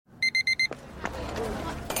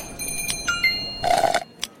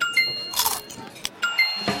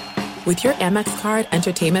With your Amex card,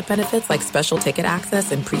 entertainment benefits like special ticket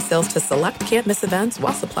access and pre-sales to select can't-miss events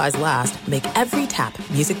while supplies last make every tap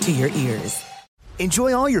music to your ears.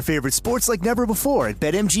 Enjoy all your favorite sports like never before at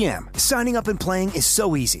BetMGM. Signing up and playing is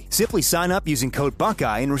so easy. Simply sign up using code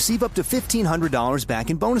Buckeye and receive up to $1,500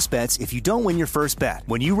 back in bonus bets if you don't win your first bet.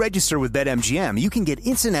 When you register with BetMGM, you can get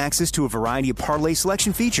instant access to a variety of parlay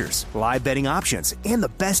selection features, live betting options, and the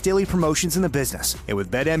best daily promotions in the business. And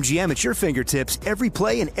with BetMGM at your fingertips, every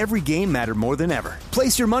play and every game matter more than ever.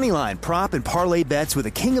 Place your moneyline, prop, and parlay bets with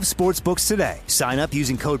the king of sportsbooks today. Sign up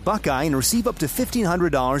using code Buckeye and receive up to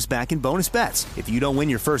 $1,500 back in bonus bets if you don't win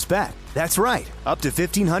your first bet. That's right, up to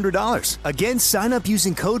 $1,500. Again, sign up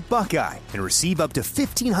using code Buckeye and receive up to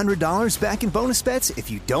 $1,500 back in bonus bets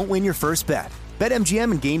if you don't win your first bet.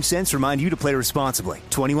 BetMGM and GameSense remind you to play responsibly.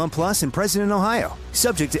 21 plus and present in Ohio.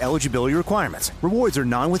 Subject to eligibility requirements. Rewards are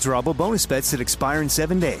non-withdrawable bonus bets that expire in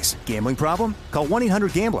 7 days. Gambling problem? Call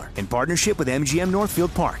 1-800-GAMBLER in partnership with MGM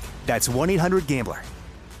Northfield Park. That's 1-800-GAMBLER.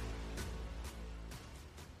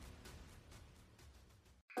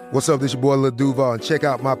 What's up, this your boy Lil Duval, and check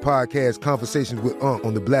out my podcast, Conversations with Unc,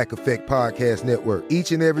 on the Black Effect Podcast Network.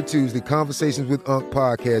 Each and every Tuesday, Conversations with Unc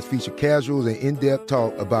podcast feature casuals and in-depth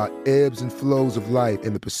talk about ebbs and flows of life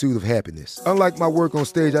and the pursuit of happiness. Unlike my work on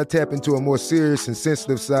stage, I tap into a more serious and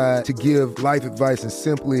sensitive side to give life advice and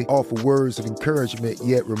simply offer words of encouragement,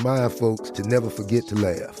 yet remind folks to never forget to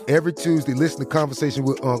laugh. Every Tuesday, listen to Conversation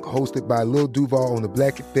with Unc, hosted by Lil Duval on the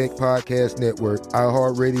Black Effect Podcast Network,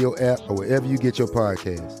 iHeartRadio app, or wherever you get your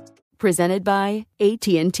podcasts. Presented by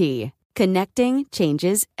AT&T. Connecting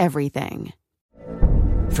changes everything.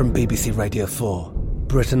 From BBC Radio 4,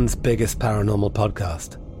 Britain's biggest paranormal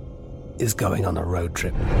podcast is going on a road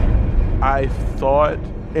trip. I thought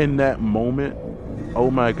in that moment, oh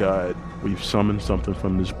my God, we've summoned something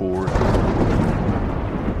from this board.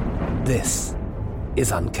 This is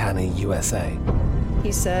Uncanny USA.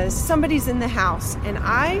 He says, somebody's in the house, and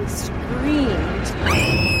I screamed.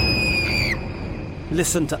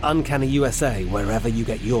 Listen to Uncanny USA wherever you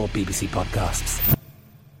get your BBC podcasts,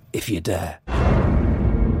 if you dare.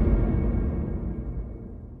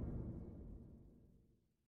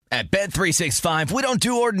 At Bet365, we don't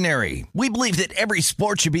do ordinary. We believe that every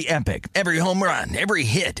sport should be epic. Every home run, every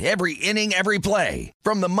hit, every inning, every play.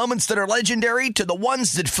 From the moments that are legendary to the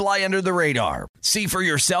ones that fly under the radar. See for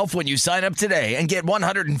yourself when you sign up today and get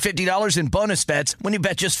 $150 in bonus bets when you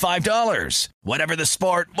bet just $5. Whatever the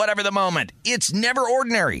sport, whatever the moment, it's never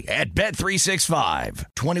ordinary at Bet365.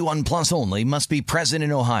 21 plus only. Must be present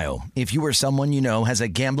in Ohio. If you or someone you know has a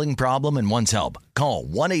gambling problem and wants help, call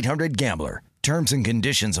 1-800-GAMBLER. Terms and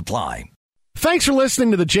conditions apply. Thanks for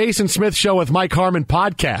listening to the Jason Smith Show with Mike Harmon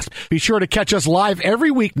podcast. Be sure to catch us live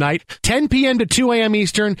every weeknight, 10 p.m. to 2 a.m.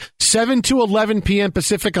 Eastern, 7 to 11 p.m.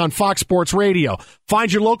 Pacific on Fox Sports Radio.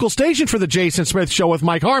 Find your local station for the Jason Smith Show with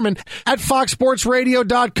Mike Harmon at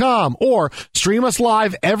foxsportsradio.com or stream us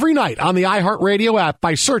live every night on the iHeartRadio app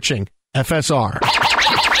by searching FSR. Now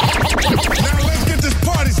let's get this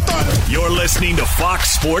party started. You're listening to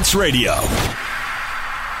Fox Sports Radio.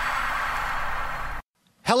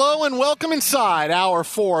 Hello and welcome inside Hour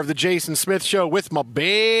 4 of the Jason Smith Show with my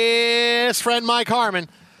best friend Mike Harmon.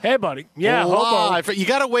 Hey, buddy. Yeah, live. hobo. You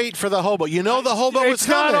got to wait for the hobo. You know the hobo is coming. It's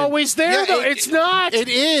not always there, though. It's not. It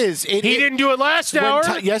is. He didn't do it last hour.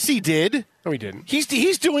 Yes, he did. No, he didn't. He's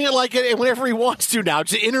doing it like it whenever he wants to now.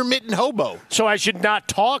 It's an intermittent hobo. So I should not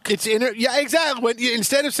talk? Yeah, exactly.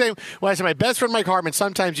 Instead of saying, I say my best friend Mike Harmon,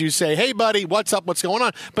 sometimes you say, hey, buddy, what's up, what's going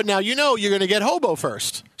on? But now you know you're going to get hobo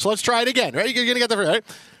first. So let's try it again. Right? You're going to get the first, right?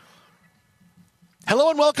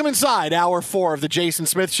 Hello and welcome inside Hour 4 of the Jason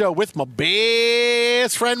Smith Show with my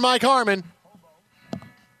best friend Mike Harmon.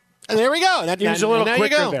 And there we go. He was a little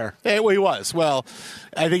quicker there. He was. Well,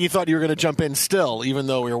 I think he thought you were going to jump in still, even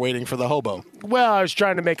though we were waiting for the hobo. Well, I was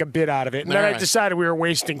trying to make a bit out of it, and then I decided we were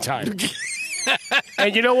wasting time.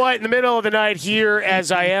 And you know what? In the middle of the night here,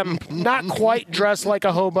 as I am not quite dressed like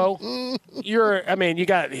a hobo, you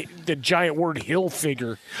got the giant word hill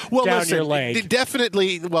figure down your leg.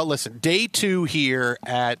 Definitely. Well, listen, day 2 here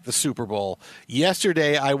at the Super Bowl.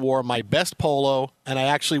 Yesterday, I wore my best polo, and I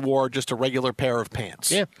actually wore just a regular pair of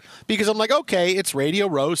pants. Yeah. Because I'm like, okay, it's Radio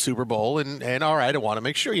Row Super Bowl, and all right, I want to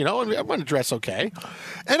make sure, I want to dress okay.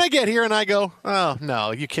 And I get here, and I go, oh,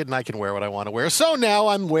 no, you kidding? I can wear what I want to wear. So now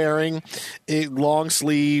I'm wearing a long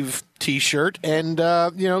sleeve T-shirt, and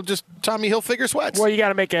just Tommy Hilfiger sweats. Well, you got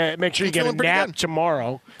to make sure you get a nap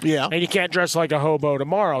tomorrow. Yeah, and you can't dress like a hobo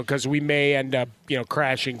tomorrow because we may end up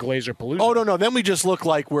crashing Glazer Palooza. Oh no, then we just look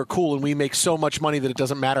like we're cool and we make so much money that it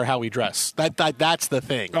doesn't matter how we dress. That's the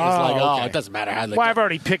thing. It's okay. It doesn't matter how. Well, I've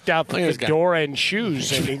already picked out the fedora and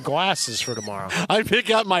shoes and glasses for tomorrow. I pick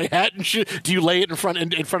out my hat and shoes. Do you lay it in front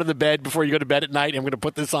of the bed before you go to bed at night? I'm going to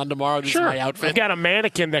put this on tomorrow. This is my outfit. I've got a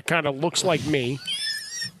mannequin that kind of looks like me.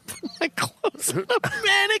 My clothes on a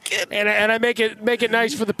mannequin, and I make it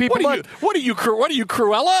nice for the people. What are you,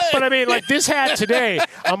 Cruella? But I mean, like this hat today,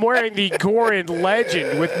 I'm wearing the Gorin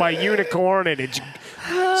Legend with my unicorn, and it's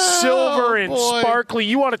silver and sparkly.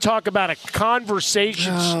 You want to talk about a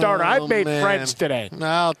conversation starter? I've made friends today.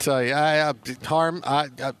 I'll tell you,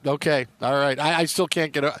 okay, all right. I still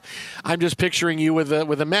can't get. I'm just picturing you with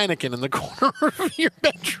a mannequin in the corner of your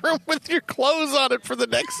bedroom with your clothes on it for the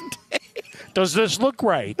next day. Does this look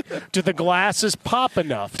right? Do the glasses pop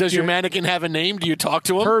enough? Does your mannequin have a name? Do you talk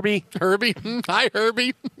to him? Herbie. Hi,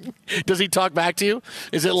 Herbie. Does he talk back to you?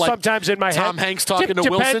 Is it like sometimes in my Tom head? Hanks talking to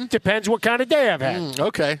Wilson? Depends what kind of day I've had.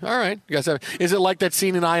 Okay, all right. You guys is it like that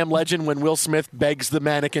scene in I Am Legend when Will Smith begs the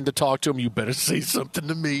mannequin to talk to him? You better say something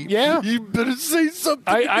to me. Yeah. You better say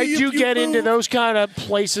something to me. I do get into those kind of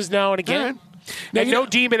places now and again. Right. Now, no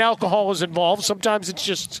demon alcohol is involved. Sometimes it's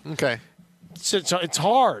just okay. It's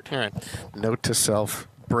hard. All right. Note to self: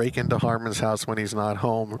 break into Harmon's house when he's not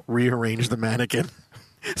home. Rearrange the mannequin,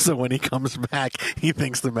 so when he comes back, he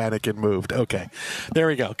thinks the mannequin moved. Okay, there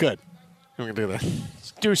we go. Good. We're gonna do that.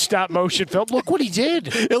 Do stop motion film. Look what he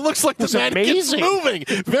did. It looks like the mannequin's moving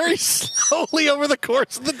very slowly over the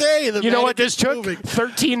course of the day. You know what this took?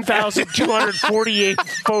 13,248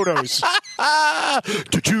 photos. And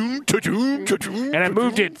I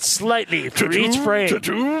moved it slightly for each frame.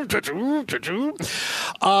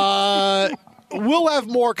 We'll have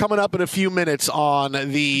more coming up in a few minutes on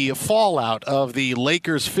the fallout of the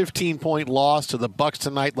Lakers' 15-point loss to the Bucks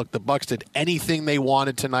tonight. Look, the Bucks did anything they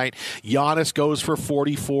wanted tonight. Giannis goes for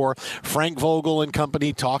 44. Frank Vogel and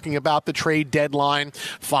company talking about the trade deadline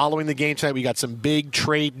following the game tonight. We got some big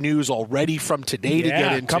trade news already from today to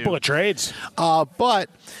get into. A couple of trades. But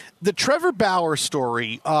the Trevor Bauer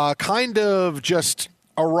story kind of just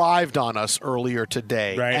arrived on us earlier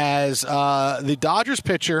today as the Dodgers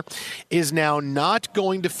pitcher is now not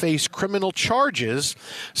going to face criminal charges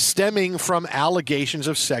stemming from allegations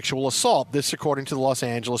of sexual assault. This according to the Los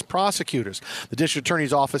Angeles prosecutors. The district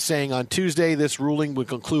attorney's office saying on Tuesday this ruling would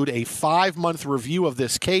conclude a 5-month review of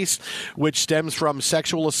this case, which stems from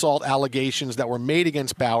sexual assault allegations that were made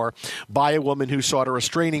against Bauer by a woman who sought a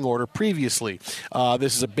restraining order previously.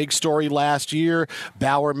 This is a big story last year.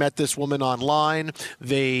 Bauer met this woman online.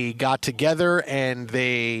 They got together and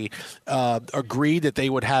they agreed that they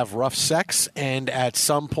would have rough sex. And at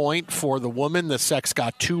some point for the woman, the sex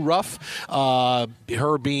got too rough.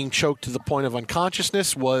 Her being choked to the point of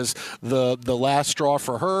unconsciousness was the last straw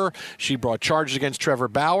for her. She brought charges against Trevor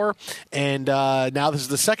Bauer. And now this is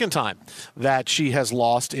the second time that she has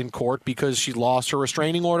lost in court because she lost her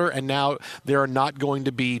restraining order. And now there are not going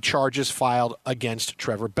to be charges filed against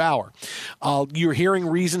Trevor Bauer. You're hearing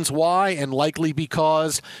reasons why, and likely because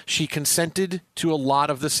she consented to a lot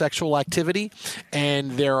of the sexual activity,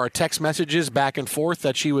 and there are text messages back and forth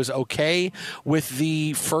that she was okay with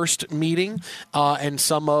the first meeting and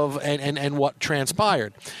some of and what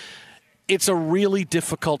transpired. It's a really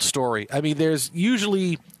difficult story. I mean, there's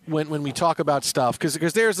usually when we talk about stuff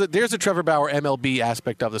because there's a Trevor Bauer MLB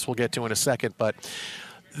aspect of this we'll get to in a second, but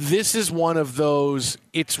this is one of those.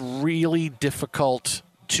 It's really difficult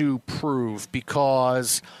to prove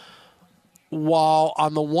because while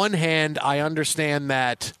on the one hand, I understand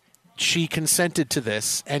that she consented to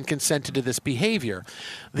this and consented to this behavior,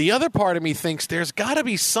 the other part of me thinks there's got to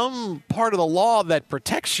be some part of the law that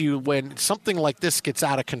protects you when something like this gets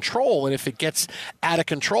out of control. And if it gets out of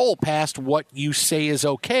control past what you say is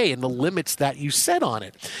okay and the limits that you set on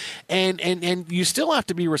it. And you still have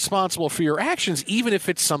to be responsible for your actions, even if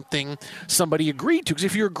it's something somebody agreed to. Because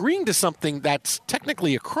if you're agreeing to something that's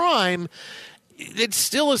technically a crime, it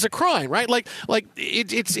still is a crime, right? Like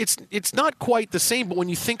it's not quite the same. But when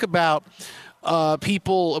you think about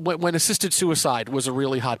people, when assisted suicide was a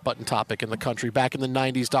really hot button topic in the country back in the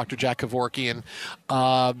 90s, Dr. Jack Kevorkian,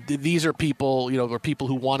 these are people, were people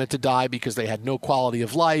who wanted to die because they had no quality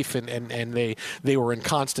of life and they were in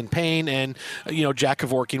constant pain. And, Jack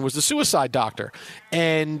Kevorkian was the suicide doctor.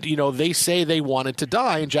 And, they say they wanted to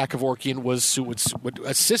die, and Jack Kevorkian would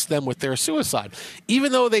assist them with their suicide.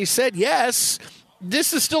 Even though they said yes,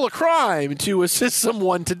 this is still a crime to assist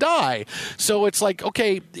someone to die. So it's like,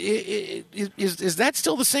 okay, is that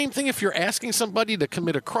still the same thing if you're asking somebody to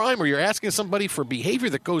commit a crime or you're asking somebody for behavior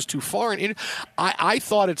that goes too far? And I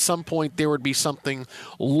thought at some point there would be something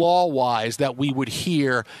law-wise that we would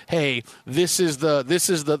hear, hey, this is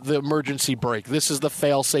the emergency brake. This is the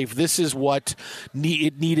fail-safe. This is what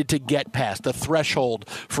it needed to get past, the threshold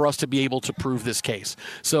for us to be able to prove this case.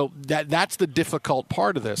 So that's the difficult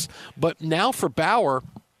part of this. But now for Bauer,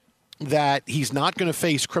 that he's not going to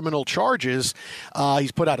face criminal charges.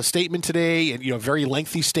 He's put out a statement today, and a very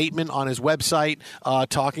lengthy statement on his website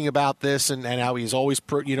talking about this and how he's always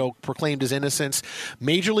proclaimed his innocence.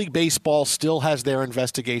 Major League Baseball still has their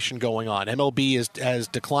investigation going on. MLB has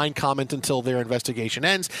declined comment until their investigation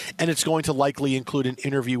ends, and it's going to likely include an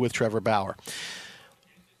interview with Trevor Bauer.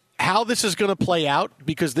 How this is going to play out,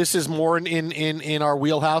 because this is more in our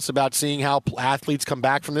wheelhouse about seeing how athletes come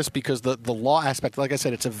back from this, because the law aspect, like I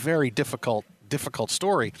said, it's a very difficult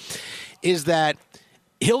story, is that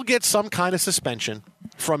he'll get some kind of suspension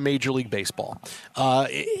from Major League Baseball.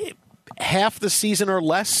 Half the season or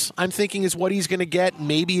less, I'm thinking, is what he's going to get.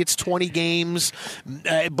 Maybe it's 20 games,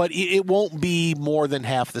 but it won't be more than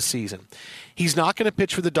half the season. He's not going to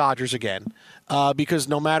pitch for the Dodgers again because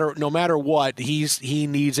no matter what, he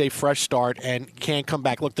needs a fresh start and can't come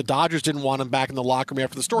back. Look, the Dodgers didn't want him back in the locker room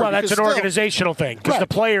after the story. Well, that's an organizational thing because the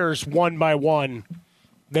players, one by one,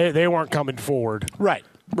 they weren't coming forward. Right.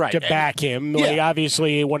 To back him. Yeah. Like,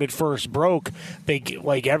 obviously, when it first broke,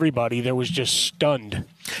 like everybody, there was just stunned.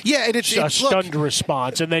 Yeah, and it's a stunned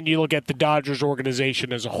response. And then you look at the Dodgers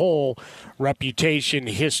organization as a whole, reputation,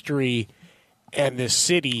 history, and the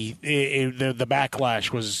city, the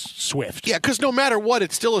backlash was swift. Yeah, because no matter what,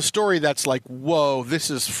 it's still a story that's like, whoa, this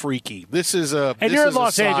is freaky. This is a. And you're in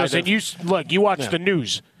Los Angeles, and you watch the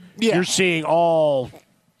news. Yeah. You're seeing all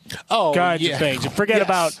kinds of things. And forget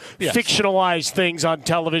about fictionalized things on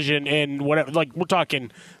television and whatever. Like, we're talking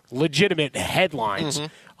legitimate headlines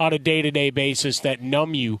on a day-to-day basis that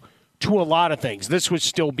numb you to a lot of things. This was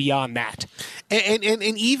still beyond that. And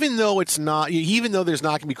even though there's not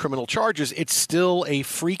going to be criminal charges, it's still a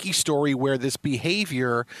freaky story where this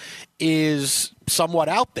behavior is somewhat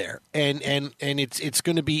out there, and it's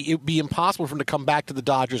going to be impossible for him to come back to the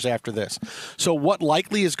Dodgers after this. So what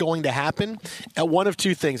likely is going to happen? One of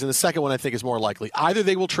two things, and the second one I think is more likely. Either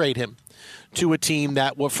they will trade him to a team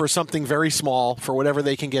that for something very small, for whatever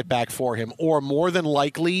they can get back for him, or more than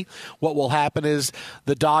likely what will happen is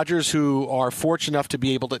the Dodgers, who are fortunate enough to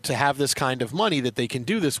be able to have this kind of money that they can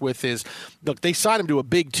do this with, is, look, they signed him to a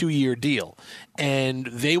big 2-year deal, and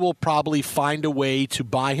they will probably find a way to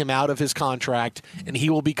buy him out of his contract, and he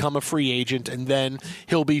will become a free agent, and then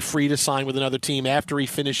he'll be free to sign with another team after he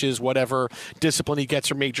finishes whatever discipline he gets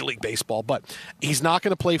from Major League Baseball. But he's not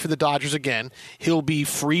going to play for the Dodgers again. He'll be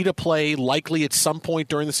free to play likely at some point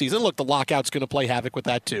during the season. Look, the lockout's going to play havoc with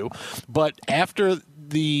that too. But after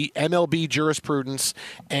the MLB jurisprudence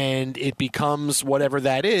and it becomes whatever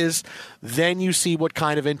that is, then you see what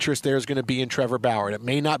kind of interest there's going to be in Trevor Bauer. And it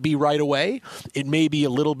may not be right away. It may be a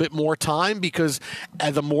little bit more time, because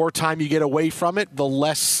the more time you get away from it, the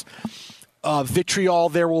less vitriol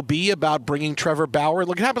there will be about bringing Trevor Bauer.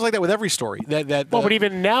 Look, it happens like that with every story. But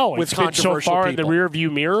even now, it's been so far in the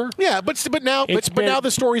rearview mirror. Yeah, but now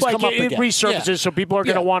the stories come up again. It resurfaces, so people are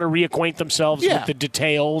going to want to reacquaint themselves with the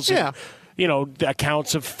details. Yeah. And, the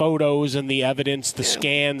accounts of photos and the evidence, the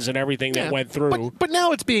scans and everything that went through. But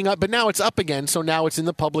now it's up again, so now it's in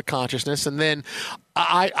the public consciousness. And then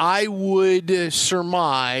I would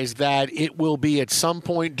surmise that it will be at some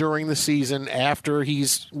point during the season after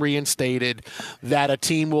he's reinstated that a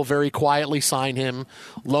team will very quietly sign him,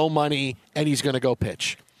 low money, and he's going to go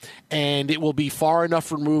pitch. And it will be far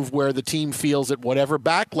enough removed where the team feels that whatever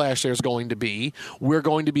backlash there's going to be, we're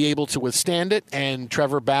going to be able to withstand it, and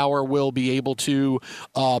Trevor Bauer will be able to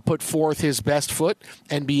put forth his best foot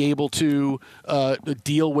and be able to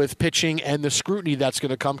deal with pitching and the scrutiny that's going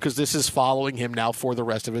to come, because this is following him now for the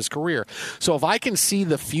rest of his career. So if I can see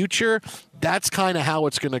the future, that's kind of how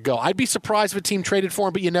it's going to go. I'd be surprised if a team traded for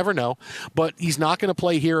him, but you never know. But he's not going to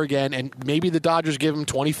play here again, and maybe the Dodgers give him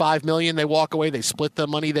 $25 million. They walk away. They split the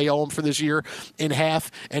money they owe him for this year in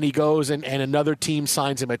half, and he goes and another team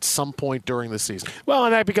signs him at some point during the season. Well,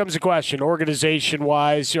 and that becomes a question,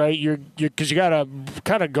 organization-wise, right? Because you got to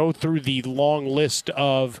kind of go through the long list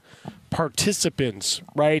of participants,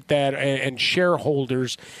 right, that and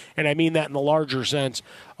shareholders, and I mean that in the larger sense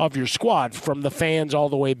of your squad, from the fans all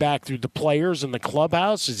the way back through the players in the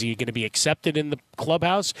clubhouse. Is he going to be accepted in the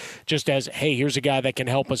clubhouse just as, hey, here's a guy that can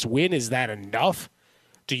help us win? Is that enough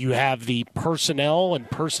Do you have the personnel and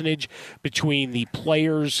personage between the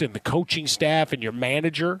players and the coaching staff and your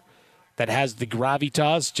manager that has the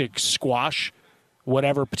gravitas to squash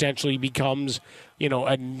whatever potentially becomes,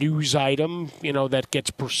 a news item, that gets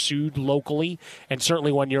pursued locally? And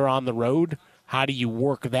certainly when you're on the road, how do you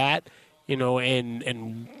work that,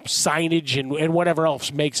 and signage and whatever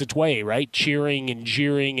else makes its way, right? Cheering and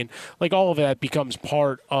jeering and like all of that becomes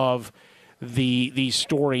part of the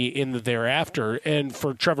story in the thereafter. And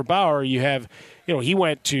for Trevor Bauer, you have, he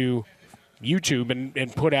went to YouTube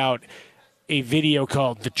and put out a video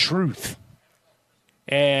called The Truth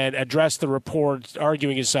and addressed the reports,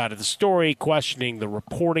 arguing his side of the story, questioning the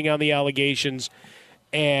reporting on the allegations,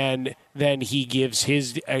 and then he gives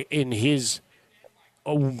his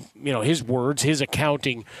words, his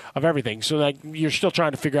accounting of everything. So that you're still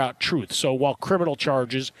trying to figure out truth. So while criminal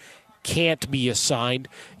charges can't be assigned,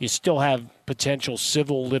 you still have potential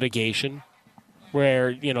civil litigation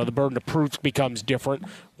where, the burden of proof becomes different.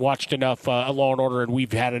 Watched enough Law & Order, and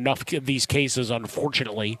we've had enough of these cases,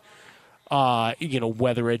 unfortunately,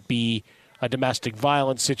 whether it be a domestic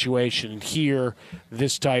violence situation here,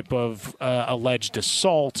 this type of alleged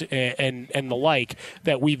assault and the like,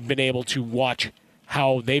 that we've been able to watch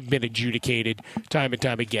how they've been adjudicated time and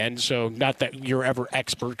time again. So not that you're ever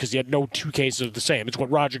expert, because you had no two cases of the same. It's what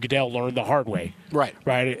Roger Goodell learned the hard way. Right.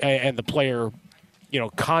 And the player,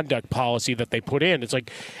 conduct policy that they put in. It's like,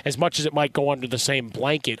 as much as it might go under the same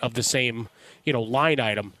blanket of the same, line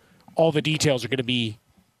item, all the details are going to be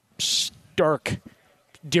stark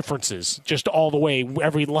differences just all the way,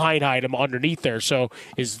 every line item underneath there. So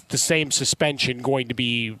is the same suspension going to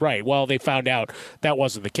be right? Well, they found out that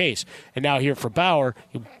wasn't the case. And now here for Bauer,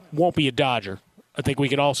 he won't be a Dodger. I think we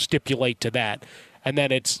can all stipulate to that. And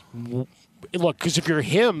then it's, look, because if you're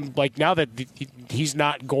him, like now that he's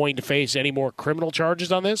not going to face any more criminal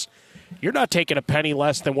charges on this, you're not taking a penny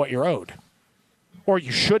less than what you're owed. Or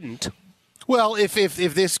you shouldn't. Well, if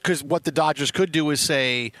this, because what the Dodgers could do is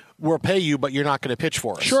say, we'll pay you, but you're not going to pitch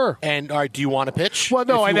for us. Sure. And all right, do you want to pitch? Well,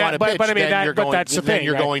 no, but that's the thing.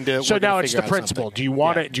 You're right? going to. So now it's the principle. Do you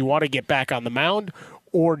want to get back on the mound,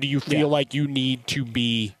 or do you feel like you need to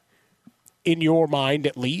be, in your mind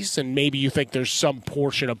at least, and maybe you think there's some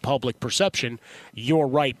portion of public perception, you're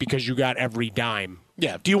right because you got every dime.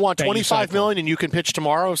 Yeah. Do you want $25 million and you can pitch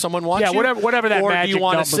tomorrow if someone wants you? Yeah, whatever that magic number becomes. Or do you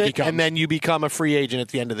want to sit and then you become a free agent at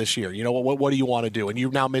the end of this year? What do you want to do? And you're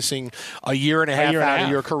now missing a year and a half out of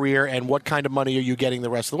your career, and what kind of money are you getting the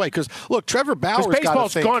rest of the way? Because, look, Trevor Bauer's got to think.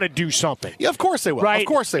 Because baseball's going to do something. Yeah, of course they will. Right? Of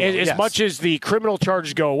course they will. As much as the criminal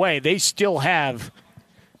charges go away, they still have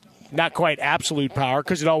not quite absolute power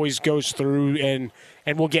because it always goes through and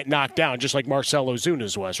will get knocked down, just like Marcell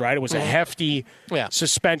Ozuna's was, right? It was a hefty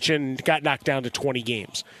suspension, got knocked down to 20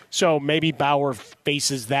 games. So maybe Bauer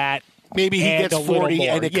faces that. Maybe he gets 40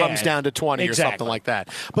 and it comes down to 20 exactly. or something like that.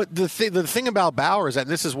 But the thing about Bauer is that, and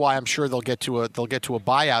this is why I'm sure they'll get to a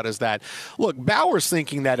buyout, is that, look, Bauer's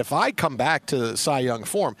thinking that if I come back to Cy Young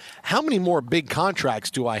form, how many more big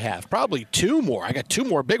contracts do I have? Probably 2 more. I got 2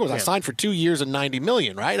 more big ones. I signed for 2 years and $90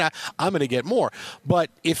 million, right? I'm going to get more. But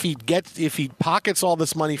if he pockets all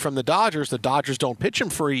this money from the Dodgers don't pitch him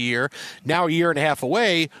for a year. Now a year and a half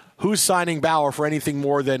away. Who's signing Bauer for anything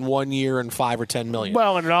more than 1 year and $5 or $10 million?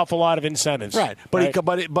 Well, and an awful lot of incentives, right?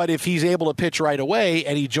 But if he's able to pitch right away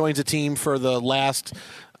and he joins a team for the last,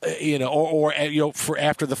 for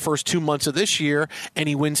after the first 2 months of this year, and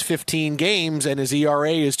he wins 15 games and his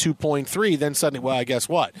ERA is 2.3, then suddenly, well, I guess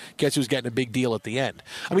what? Guess who's getting a big deal at the end?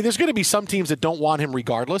 I mean, there's going to be some teams that don't want him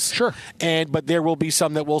regardless, sure, but there will be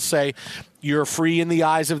some that will say, you're free in the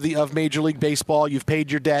eyes of Major League Baseball. You've paid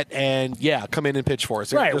your debt, and come in and pitch for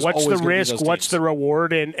us. Right. What's the risk? What's the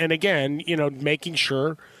reward? And again, making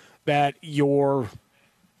sure that your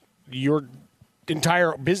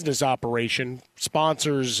entire business operation,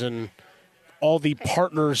 sponsors, and all the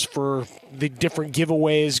partners for the different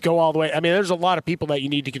giveaways go all the way. I mean, there's a lot of people that you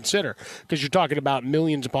need to consider because you're talking about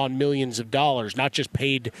millions upon millions of dollars, not just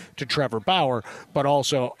paid to Trevor Bauer, but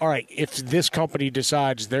also, all right, if this company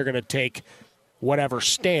decides they're going to take whatever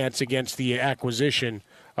stance against the acquisition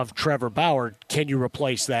of Trevor Bauer, can you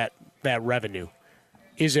replace that revenue?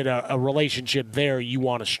 Is it a relationship there you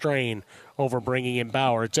want to strain over bringing in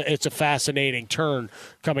Bauer? It's a fascinating turn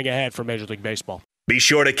coming ahead for Major League Baseball. Be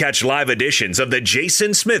sure to catch live editions of The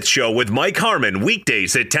Jason Smith Show with Mike Harmon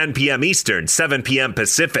weekdays at 10 p.m. Eastern, 7 p.m.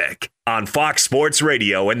 Pacific on Fox Sports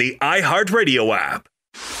Radio and the iHeartRadio app.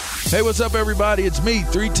 Hey, what's up, everybody? It's me,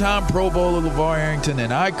 3-time Pro Bowler LeVar Arrington,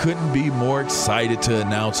 and I couldn't be more excited to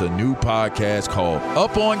announce a new podcast called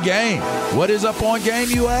Up On Game. What is Up On Game,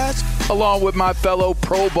 you ask? along with my fellow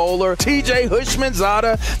Pro Bowler, TJ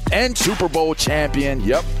Hushmanzada, and Super Bowl champion,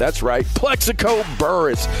 yep, that's right, Plexico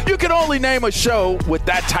Burress. You can only name a show with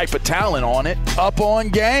that type of talent on it. Up on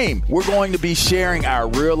Game. We're going to be sharing our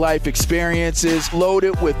real-life experiences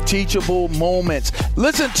loaded with teachable moments.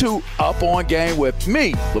 Listen to Up on Game with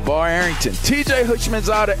me, LeVar Arrington, TJ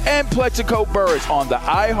Hushmanzada, and Plexico Burress on the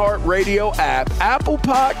iHeartRadio app, Apple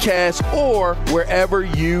Podcasts, or wherever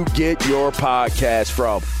you get your podcasts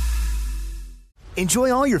from.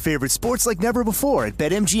 Enjoy all your favorite sports like never before at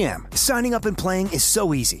BetMGM. Signing up and playing is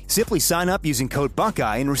so easy. Simply sign up using code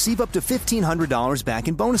Buckeye and receive up to $1,500 back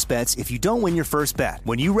in bonus bets if you don't win your first bet.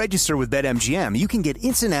 When you register with BetMGM, you can get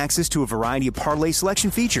instant access to a variety of parlay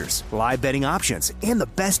selection features, live betting options, and the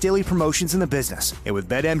best daily promotions in the business. And with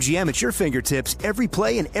BetMGM at your fingertips, every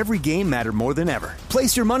play and every game matter more than ever.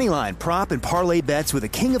 Place your moneyline, prop, and parlay bets with the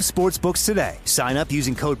king of sportsbooks today. Sign up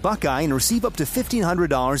using code Buckeye and receive up to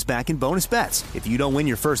 $1,500 back in bonus bets if you don't win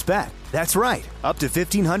your first bet. That's right, up to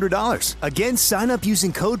 $1,500. Again, sign up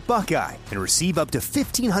using code Buckeye and receive up to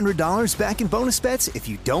 $1,500 back in bonus bets if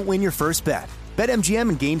you don't win your first bet. BetMGM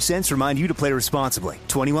and GameSense remind you to play responsibly.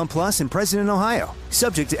 21 plus and present in Ohio.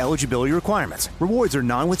 Subject to eligibility requirements. Rewards are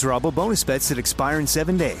non-withdrawable bonus bets that expire in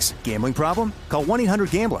 7 days. Gambling problem? Call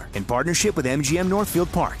 1-800-GAMBLER in partnership with MGM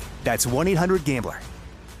Northfield Park. That's 1-800-GAMBLER.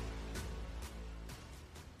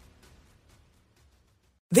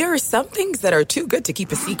 There are some things that are too good to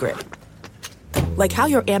keep a secret. Like how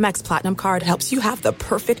your Amex Platinum card helps you have the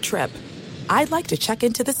perfect trip. I'd like to check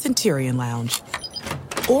into the Centurion Lounge.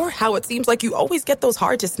 Or how it seems like you always get those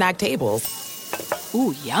hard-to-snag tables.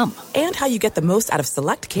 Ooh, yum. And how you get the most out of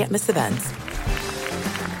select can't-miss events.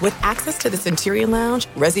 With access to the Centurion Lounge,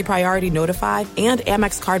 Resi Priority Notified, and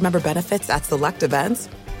Amex card member benefits at select events,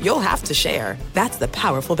 you'll have to share. That's the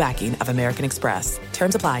powerful backing of American Express.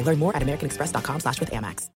 Terms apply. Learn more at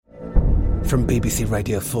americanexpress.com/withAmex. From BBC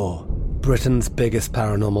Radio 4, Britain's biggest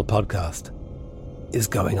paranormal podcast is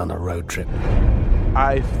going on a road trip.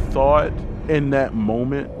 I thought in that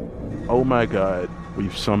moment, oh my God,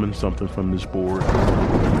 we've summoned something from this board.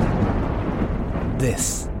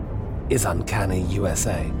 This is Uncanny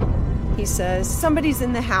USA. He says, somebody's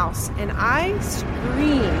in the house, and I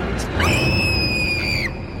screamed.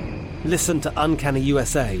 Listen to Uncanny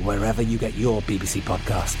USA wherever you get your BBC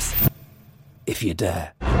podcasts, if you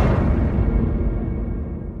dare.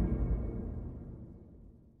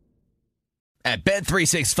 At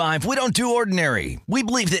Bet365, we don't do ordinary. We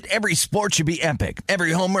believe that every sport should be epic.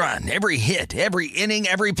 Every home run, every hit, every inning,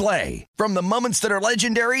 every play. From the moments that are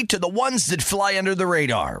legendary to the ones that fly under the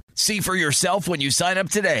radar. See for yourself when you sign up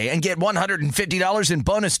today and get $150 in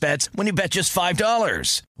bonus bets when you bet just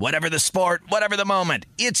 $5. Whatever the sport, whatever the moment,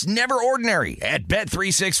 it's never ordinary at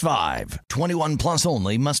Bet365. 21 plus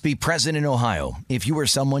only. Must be present in Ohio. If you or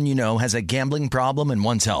someone you know has a gambling problem and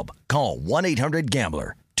wants help, call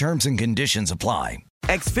 1-800-GAMBLER. Terms and conditions apply.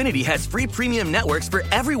 Xfinity has free premium networks for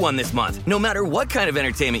everyone this month, no matter what kind of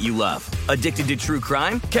entertainment you love. Addicted to true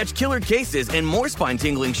crime? Catch killer cases and more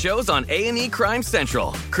spine-tingling shows on A&E Crime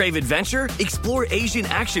Central. Crave adventure? Explore Asian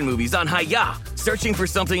action movies on Hi-YAH. Searching for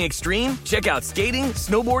something extreme? Check out skating,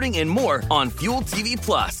 snowboarding, and more on Fuel TV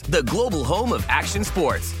Plus, the global home of action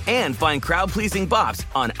sports. And find crowd-pleasing bops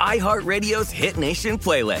on iHeartRadio's Hit Nation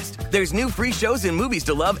playlist. There's new free shows and movies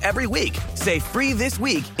to love every week. Say free this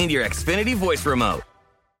week in your Xfinity voice remote.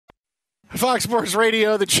 Fox Sports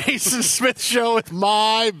Radio, the Jason Smith Show with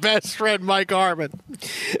my best friend, Mike Harmon.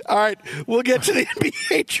 All right, we'll get to the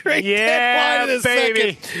NBA trade deadline in a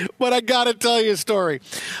second, but I got to tell you a story.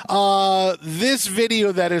 This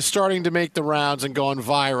video that is starting to make the rounds and going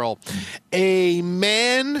viral. A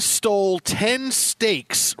man stole 10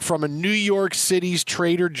 steaks from a New York City's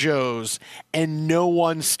Trader Joe's, and no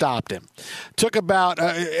one stopped him. Took about,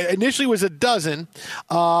 initially was a dozen,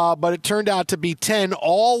 but it turned out to be 10,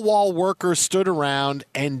 all while workers stood around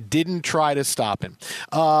and didn't try to stop him.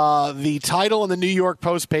 The title on the New York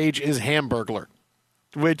Post page is Hamburglar,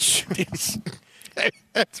 which is...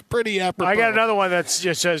 That's pretty apropos. I got another one that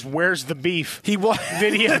just says, "Where's the beef?"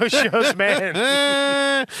 Video shows,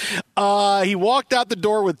 man. He walked out the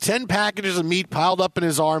door with 10 packages of meat piled up in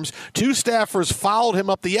his arms. 2 staffers followed him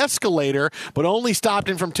up the escalator, but only stopped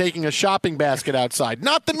him from taking a shopping basket outside.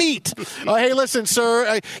 Not the meat. Hey, listen,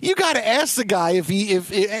 sir, you got to ask the guy if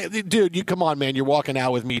dude, you come on, man, you're walking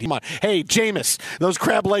out with meat. Come on. Hey, Jameis, those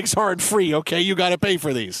crab legs aren't free, okay? You got to pay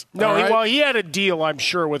for these. No, well, he had a deal, I'm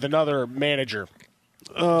sure, with another manager.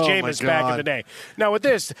 Jameis back in the day. Now with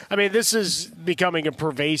this, I mean, this is becoming a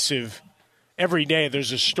pervasive. Every day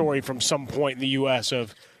there's a story from some point in the U.S.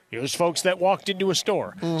 of Here's folks that walked into a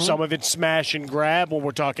store. Mm-hmm. Some of it's smash and grab when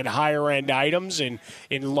we're talking higher-end items in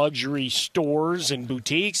luxury stores and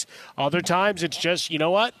boutiques. Other times it's just, you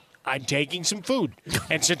know what? I'm taking some food.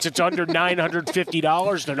 And since it's under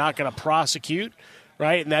 $950, they're not going to prosecute,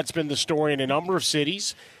 right? And that's been the story in a number of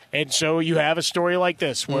cities. And so you have a story like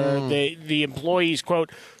this where the employees,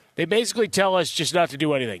 quote, they basically tell us just not to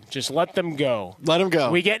do anything. Just let them go. Let them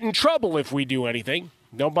go. We get in trouble if we do anything.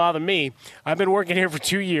 Don't bother me. I've been working here for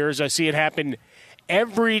 2 years. I see it happen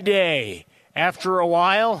every day. After a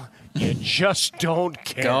while, you just don't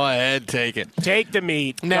care. Go ahead, take it. Take the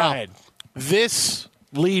meat. Now, go ahead. This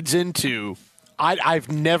leads into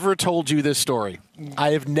I've never told you this story.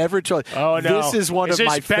 I have never told you. Oh, no. This is one of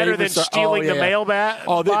my favorite. Is this better than stealing the mail box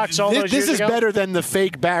all those years This is ago? better than the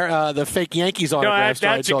fake Yankees autograph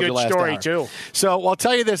story I told you last story, hour. too. So I'll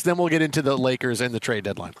tell you this, then we'll get into the Lakers and the trade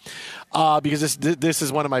deadline. Because this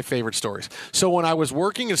is one of my favorite stories. So when I was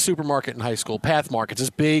working at a supermarket in high school, Pathmark, it's this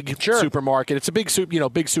big supermarket. It's a big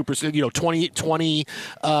super, 20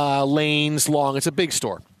 lanes long. It's a big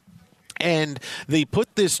store. And they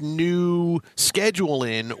put this new schedule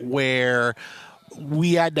in where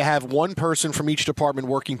we had to have one person from each department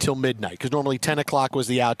working till midnight, because normally 10 o'clock was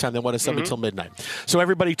the out time. They wanted somebody till midnight. So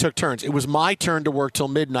everybody took turns. It was my turn to work till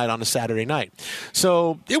midnight on a Saturday night.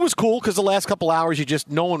 So it was cool because the last couple hours,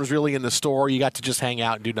 no one was really in the store. You got to just hang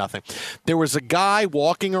out and do nothing. There was a guy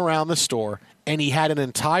walking around the store, and he had an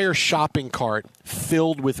entire shopping cart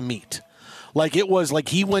filled with meat. Like, it was like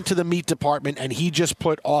he went to the meat department and he just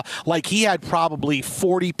put he had probably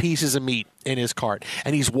 40 pieces of meat in his cart.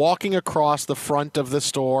 And he's walking across the front of the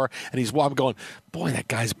store, and I'm going, boy, that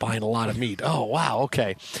guy's buying a lot of meat. Oh, wow,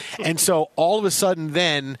 okay. And so all of a sudden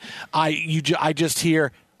then I just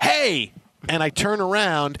hear, hey! And I turn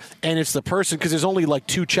around, and it's the person, because there's only like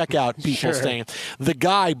 2 checkout people staying. The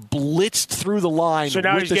guy blitzed through the line so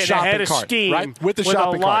now with he's the getting shopping ahead of cart. steam Right? With the with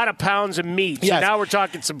shopping a lot cart. of pounds of meat. So Yes. now we're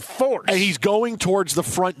talking some force. And he's going towards the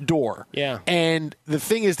front door. Yeah. And the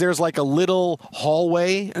thing is, there's like a little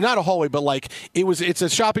hallway. Not a hallway, but like it's a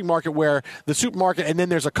shopping market where the supermarket, and then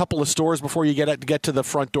there's a couple of stores before you get to the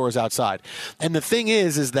front doors outside. And the thing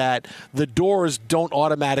is that the doors don't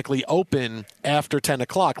automatically open after 10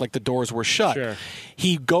 o'clock, like the doors were shut. Sure.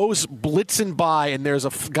 He goes blitzing by, and there's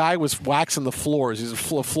a guy was waxing the floors. He's a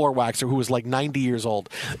floor waxer who was like 90 years old.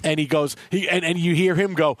 And he goes, and you hear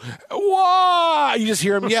him go, "Whoa!" You just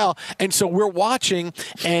hear him yell. And so we're watching,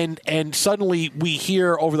 and suddenly we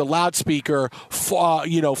hear over the loudspeaker,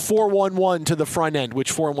 411 to the front end,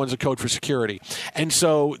 which 411 is a code for security. And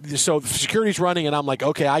so security's running, and I'm like,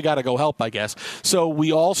 okay, I got to go help, I guess. So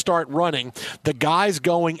we all start running. The guy's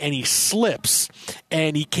going, and he slips,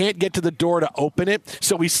 and he can't get to the door to open it.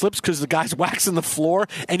 So he slips because the guy's waxing the floor,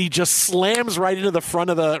 and he just slams right in the front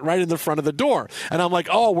of the door. And I'm like,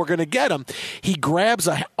 oh, we're gonna get him. He grabs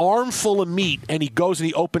an armful of meat, and he goes and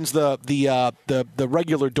he opens the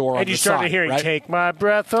regular door on the side. And you started hearing, right? "Take my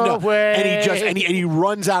breath away." And he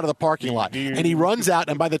runs out of the parking lot, and he runs out.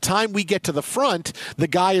 And by the time we get to the front, the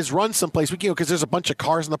guy has run someplace. Because there's a bunch of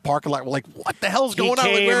cars in the parking lot. We're like, what the hell's going on?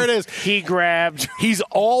 Like, where it is? He grabbed. He's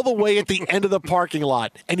all the way at the end of the parking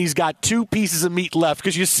lot, and he's got 2 pieces of meat left,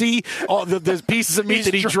 because you see all the pieces of meat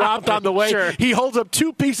that he dropped on the way. Sure. He holds up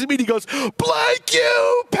 2 pieces of meat. He goes, "Blake,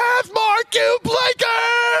 you Pathmark, you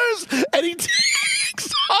Blakers!" And he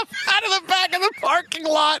takes off out of the back of the parking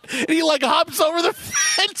lot, and he like hops over the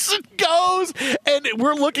fence and goes. And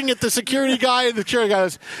we're looking at the security guy, and the security guy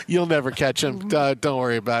goes, "You'll never catch him. Don't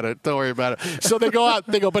worry about it. Don't worry about it." So they go out.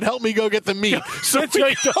 They go, "But help me go get the meat." So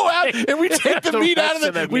we go out and we take the meat out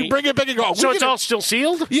of it. We bring it back and go. So it's all still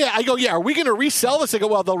sealed? Yeah, I go, yeah, are we going to resell this? They go,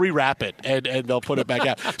 well, they'll rewrap it, and they'll put it back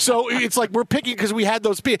out. So it's like we're picking, because we had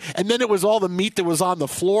those pieces, and then it was all the meat that was on the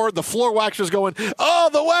floor. The floor waxer's going, "Oh,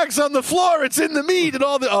 the wax on the floor, it's in the meat," and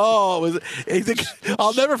all the,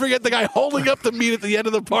 I'll never forget the guy holding up the meat at the end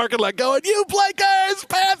of the parking lot going, "You Blakers,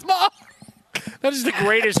 Pathmark." That is the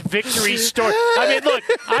greatest victory story. I mean, look,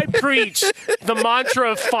 I preach the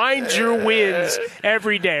mantra of find your wins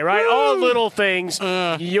every day, right? All little things.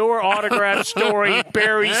 Your autograph story,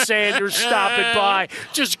 Barry Sanders stopping by,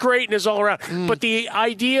 just greatness all around. But the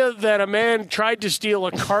idea that a man tried to steal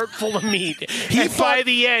a cart full of meat, by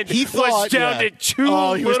the end was down to 2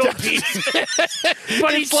 little pieces.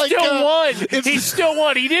 But he still won. He still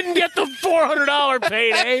won. He didn't get the $400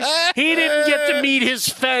 payday. He didn't get to meet his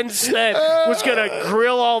fence that was going to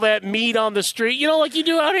grill all that meat on the street, like you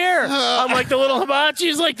do out here on like the little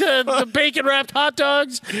hibachis, like the bacon wrapped hot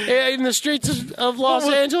dogs in the streets of Los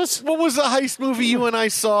Angeles. What was the heist movie you and I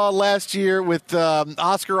saw last year with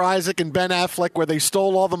Oscar Isaac and Ben Affleck, where they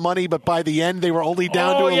stole all the money, but by the end they were only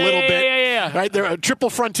down to a little bit? Yeah. Right? They're a triple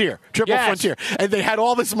frontier. Frontier. And they had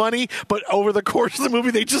all this money, but over the course of the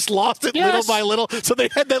movie, they just lost it little by little. So they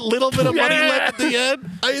had that little bit of money left at the end.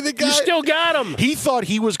 I mean, the guy, you still got him. He thought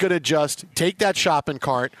he was going to just take that shopping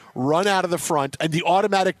cart, run out of the front, and the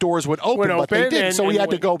automatic doors would open, but they didn't. So he had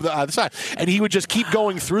to go to the other side. And he would just keep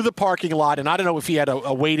going through the parking lot. And I don't know if he had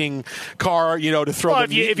a waiting car, to throw the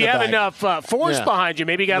meat if you have enough force behind you,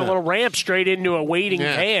 maybe you got a little ramp straight into a waiting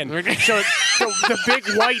van. So the big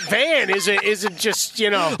white van isn't just,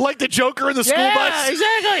 like the Joker in the school bus. Yeah,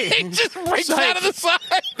 exactly. He just breaks out of the side.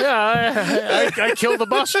 Yeah, I killed the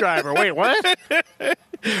bus driver. Wait, what?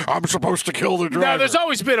 I'm supposed to kill the driver. Now, there's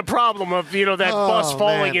always been a problem of, that bus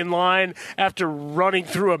falling in line after running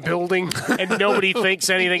through a building and nobody thinks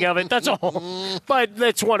anything of it. That's all. But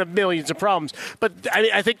that's one of millions of problems. But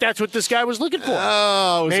I think that's what this guy was looking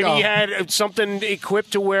for. Maybe he had something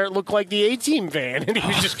equipped to where it looked like the A-Team van and he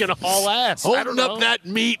was just going to haul ass. Holding up that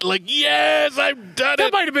meat like, yes, I've done it.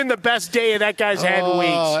 That might have been the best day of that guy's head in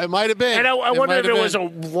weeks. It might have been. And I wonder if it was a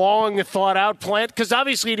long, thought-out plan, because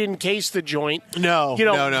obviously he didn't case the joint. No.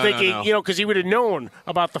 Thinking, because he would have known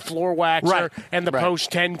about the floor waxer and the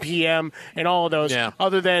post 10 p.m. and all of those. Yeah.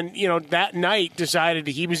 Other than, that night decided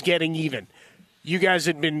he was getting even. You guys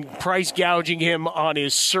had been price gouging him on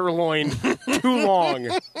his sirloin too long.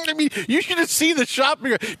 I mean, you should have seen the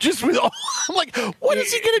shopping just with all. I'm like, what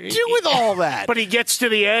is he going to do with all that? But he gets to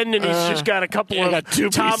the end and he's just got a couple of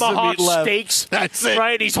tomahawk steaks. That's it.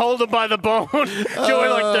 Right? He's holding by the bone, doing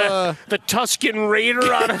like the Tuscan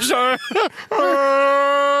Raider on his arm.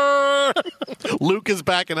 Luke is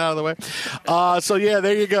backing out of the way. So,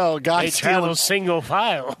 there you go. Guys, they travel single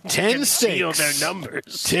file. 10 steaks. Steal their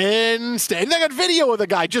numbers. 10 steaks. They got video of the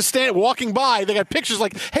guy just walking by. They got pictures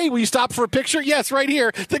like, hey, will you stop for a picture? Yes, right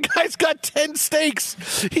here. The guy's got 10 steaks.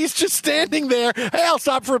 He's just standing there. Hey, I'll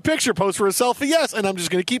stop for a picture. Post for a selfie. Yes. And I'm just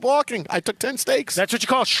going to keep walking. I took 10 steaks. That's what you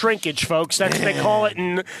call shrinkage, folks. That's what they call it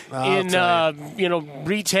in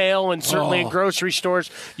retail and certainly in grocery stores.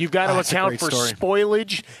 You've got to account for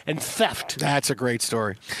spoilage and theft. That's a great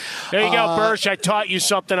story. There you go, Birch. I taught you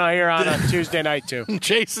something out here on a Tuesday night, too.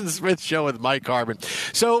 Jason Smith Show with Mike Harmon.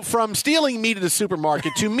 So from stealing meat at the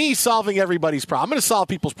supermarket to me solving everybody's problem. I'm going to solve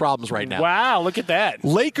people's problems right now. Wow, look at that.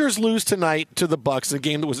 Lakers lose tonight to the Bucks in a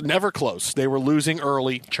game that was never close. They were losing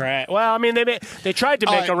early. Well, I mean, they tried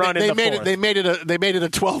to make a run in the fourth. They made it a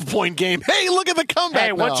 12-point game. Hey, look at the comeback.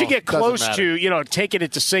 Hey, once you get close to, taking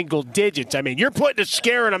it to single digits, I mean, you're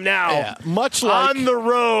scaring them now. Yeah, much like on the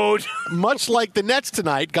road. Much like the Nets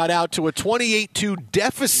tonight got out to a 28-2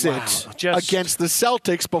 deficit against the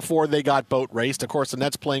Celtics before they got boat raced. Of course, the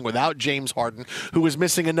Nets playing without James Harden, who is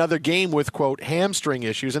missing another game with, quote, hamstring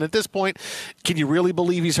issues. And at this point, can you really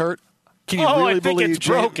believe he's hurt? Can you really believe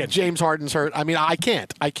James Harden's hurt? I mean, I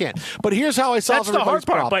can't. But here's how I solve everybody's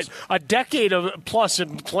problems. But a decade of plus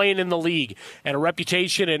of playing in the league and a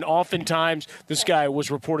reputation, and oftentimes this guy was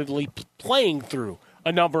reportedly playing through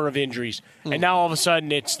a number of injuries. And now all of a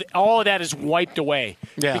sudden all of that is wiped away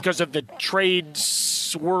because of the trade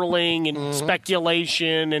swirling and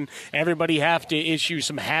speculation, and everybody have to issue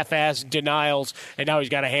some half-assed denials, and now he's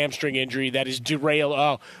got a hamstring injury that is derailed.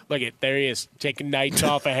 Oh, look at there he is taking nights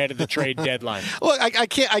off ahead of the trade deadline. Look, I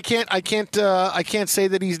can't say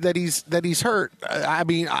that he's hurt. I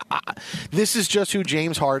mean, this is just who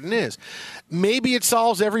James Harden is. Maybe it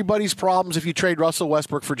solves everybody's problems if you trade Russell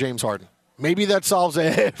Westbrook for James Harden. Maybe that solves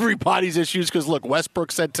everybody's issues because, look,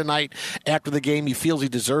 Westbrook said tonight after the game he feels he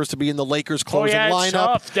deserves to be in the Lakers' closing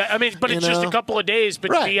lineup. It's tough. I mean, but it's just a couple of days.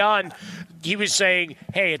 But beyond, he was saying,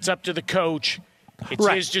 hey, it's up to the coach. It's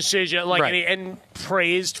his decision. And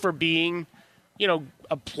praised for being,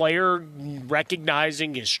 a player,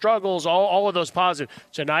 recognizing his struggles, all of those positive.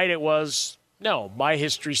 Tonight it was, no, my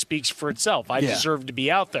history speaks for itself. I deserve to be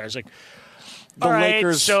out there. It's like, the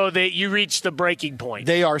Lakers, so that you reach the breaking point.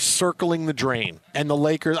 They are circling the drain. And the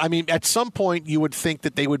Lakers, I mean, at some point you would think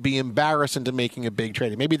that they would be embarrassed into making a big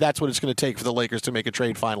trade. Maybe that's what it's going to take for the Lakers to make a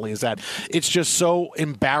trade finally, is that it's just so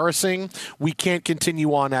embarrassing we can't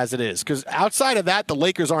continue on as it is. Because outside of that, the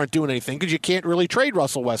Lakers aren't doing anything because you can't really trade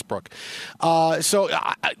Russell Westbrook.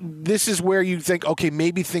 This is where you think, okay,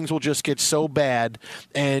 maybe things will just get so bad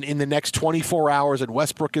and in the next 24 hours and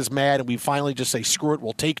Westbrook is mad and we finally just say, screw it,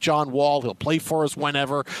 we'll take John Wall, he'll play for us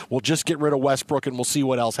whenever, we'll just get rid of Westbrook and we'll see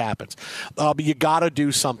what else happens. But you got to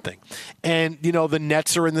do something. And, the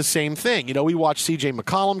Nets are in the same thing. We watched C.J.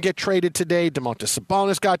 McCollum get traded today. Domantas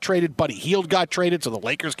Sabonis got traded. Buddy Hield got traded, so the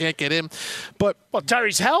Lakers can't get him. But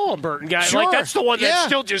Tyrese Halliburton guy, sure, that's the one that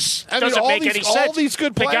still just doesn't make any sense. All these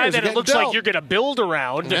good players, the guy that it looks dealt. like you're going to build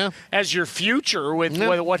around as your future with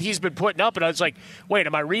what he's been putting up. And I was like, wait,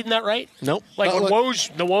 am I reading that right? Nope. Like when the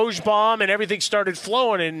Woj bomb and everything started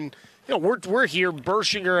flowing, and we're here,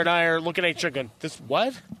 Bershinger and I are looking at each other going, this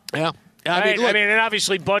what? Yeah. I mean, and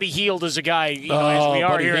obviously Buddy Hield is a guy, as we are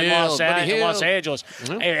Buddy here Hield, in Los Angeles.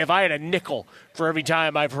 Mm-hmm. If I had a nickel for every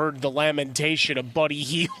time I've heard the lamentation of Buddy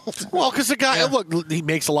Hield. Well, because the guy, look, he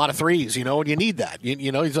makes a lot of threes, and you need that.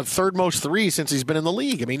 He's the third most threes since he's been in the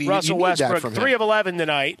league. I mean, Russell you need Westbrook, that from 3 him. of 11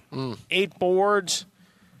 tonight, 8 boards.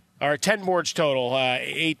 Or 10 boards total,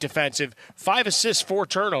 8 defensive, 5 assists, 4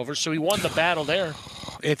 turnovers. So he won the battle there.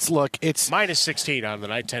 It's minus 16 on the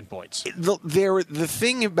night, 10 points. The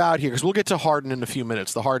thing about here, because we'll get to Harden in a few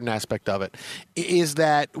minutes, the Harden aspect of it, is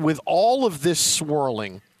that with all of this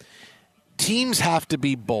swirling, teams have to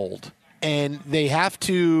be bold. And they have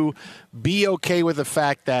to be okay with the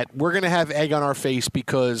fact that we're going to have egg on our face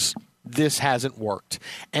because this hasn't worked.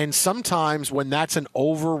 And sometimes when that's an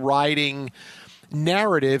overriding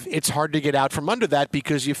narrative, it's hard to get out from under that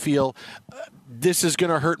because you feel this is going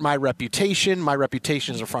to hurt my reputation. My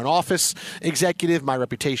reputation as a front office executive, my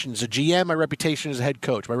reputation as a GM, my reputation as a head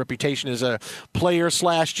coach, my reputation as a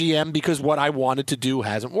player/GM because what I wanted to do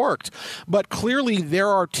hasn't worked. But clearly there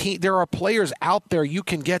are players out there you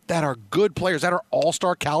can get that are good players, that are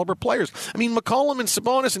all-star caliber players. I mean, McCollum and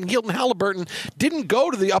Sabonis and Hield and Halliburton didn't go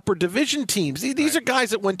to the upper division teams. These are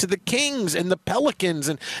guys that went to the Kings and the Pelicans,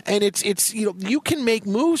 and it's you can make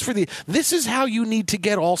moves for this is how you need to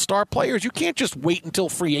get all-star players. You can't just wait until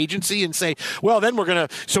free agency and say, well, then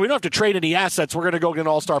so we don't have to trade any assets. We're going to go get an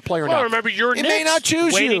all-star player now. Well, remember, your Knicks may not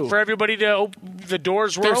choose waiting you. for everybody to open the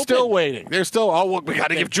doors were They're open. still waiting. They're still, we got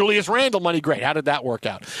to give Julius Randle money. Great. How did that work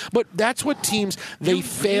out? But that's what teams, they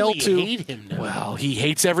fail really to. hate him now. Well, he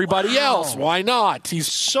hates everybody else. Why not? He's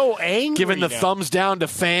so angry. Giving the now. thumbs down to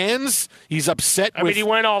fans. He's upset I mean, he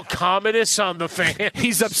went all Commodus on the fans.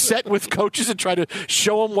 He's upset with coaches and try to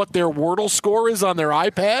show them what their Wordle score is on their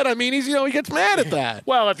iPad. I mean, he gets mad at that.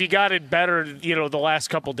 Well, if you got it better, the last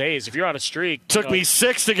couple days, if you're on a streak. Took me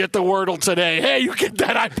 6 to get the Wordle today. Hey, you get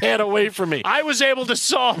that iPad away from me. I was able to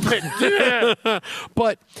solve it.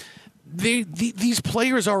 But these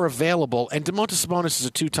players are available, and Domantas Sabonis is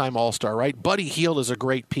a 2-time All-Star, right? Buddy Hield is a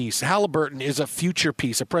great piece. Halliburton is a future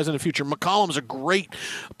piece, a present and future. McCollum is a great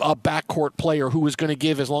backcourt player who is going to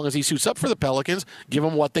give, as long as he suits up for the Pelicans, give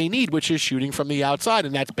them what they need, which is shooting from the outside,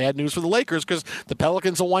 and that's bad news for the Lakers because the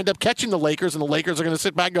Pelicans will wind up catching the Lakers, and the Lakers are going to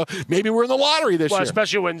sit back and go, maybe we're in the lottery this year.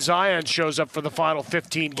 Especially when Zion shows up for the final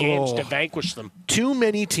 15 games to vanquish them. Too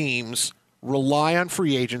many teams rely on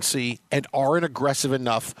free agency and aren't aggressive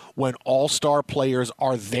enough when all-star players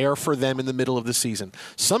are there for them in the middle of the season.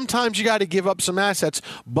 Sometimes you got to give up some assets,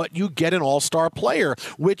 but you get an all-star player,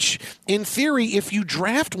 which in theory, if you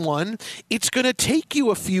draft one, it's going to take you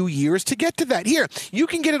a few years to get to that. Here, you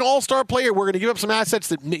can get an all-star player. We're going to give up some assets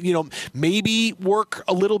that maybe work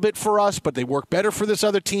a little bit for us, but they work better for this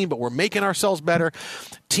other team, but we're making ourselves better.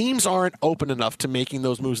 Teams aren't open enough to making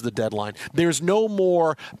those moves at the deadline. There's no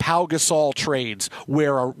more Pau Gasol trades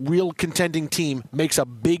where a real contending team makes a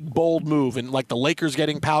big, bold move. And like the Lakers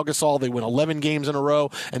getting Pau Gasol, they win 11 games in a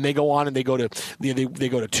row, and they go on and they go to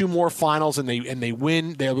 2 more finals and they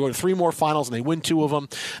win. They go to 3 more finals and they win 2 of them.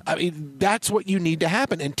 I mean, that's what you need to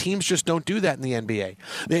happen, and teams just don't do that in the NBA.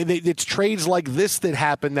 It's trades like this that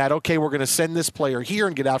happen that, okay, we're going to send this player here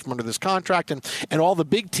and get out from under this contract, and all the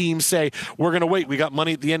big teams say, we're going to wait. We got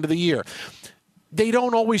money at the end of the year. They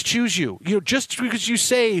don't always choose you. Just because you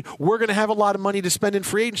say we're going to have a lot of money to spend in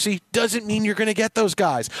free agency doesn't mean you're going to get those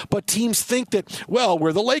guys. But teams think that, well,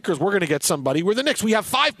 we're the Lakers, we're going to get somebody. We're the Knicks, we have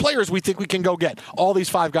 5 players we think we can go get. All these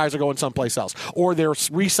 5 guys are going someplace else. Or they're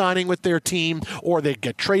re-signing with their team, or they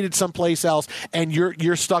get traded someplace else, and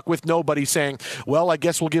you're stuck with nobody saying, well, I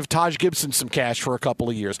guess we'll give Taj Gibson some cash for a couple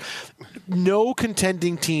of years. No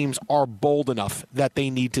contending teams are bold enough that they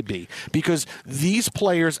need to be, because these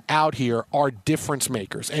players out here are difference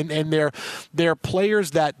makers, and they're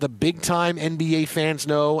players that the big time NBA fans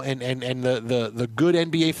know, and the good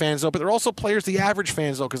NBA fans know, but they're also players the average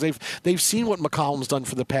fans know, because they've seen what McCollum's done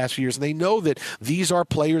for the past few years, and they know that these are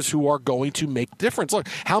players who are going to make difference. Look,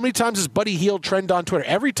 how many times does Buddy Hield trend on Twitter?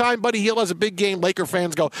 Every time Buddy Hield has a big game, Laker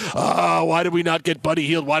fans go, why did we not get Buddy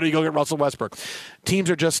Hield? Why did we go get Russell Westbrook? Teams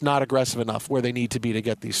are just not aggressive enough where they need to be to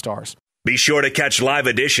get these stars. Be sure to catch live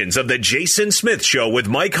editions of The Jason Smith Show with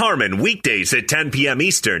Mike Harmon weekdays at 10 p.m.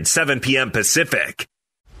 Eastern, 7 p.m. Pacific.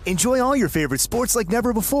 Enjoy all your favorite sports like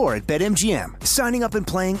never before at BetMGM. Signing up and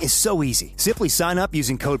playing is so easy. Simply sign up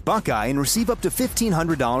using code Buckeye and receive up to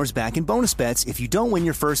 $1,500 back in bonus bets if you don't win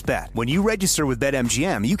your first bet. When you register with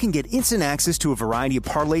BetMGM, you can get instant access to a variety of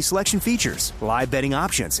parlay selection features, live betting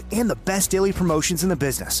options, and the best daily promotions in the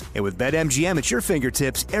business. And with BetMGM at your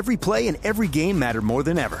fingertips, every play and every game matter more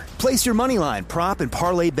than ever. Place your moneyline, prop, and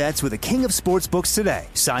parlay bets with the king of sportsbooks today.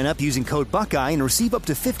 Sign up using code Buckeye and receive up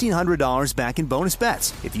to $1,500 back in bonus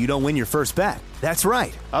bets if you don't win your first bet. That's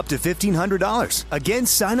right, up to $1,500. Again,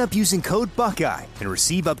 sign up using code Buckeye and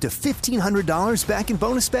receive up to $1,500 back in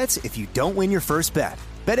bonus bets if you don't win your first bet.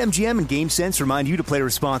 BetMGM and GameSense remind you to play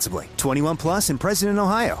responsibly. 21 plus and present in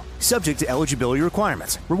Ohio. Subject to eligibility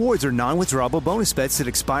requirements. Rewards are non-withdrawable bonus bets that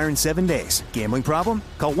expire in 7 days. Gambling problem?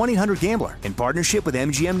 Call 1-800-GAMBLER in partnership with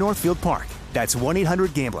MGM Northfield Park. That's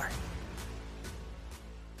 1-800-GAMBLER.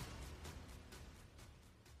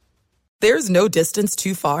 There's no distance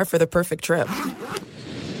too far for the perfect trip.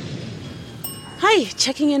 Hi,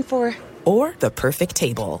 checking in for... Or the perfect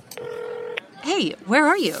table. Hey, where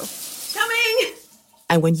are you? Coming!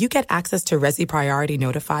 And when you get access to Resi Priority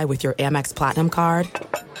Notify with your Amex Platinum card...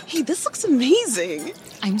 Hey, this looks amazing!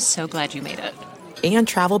 I'm so glad you made it. And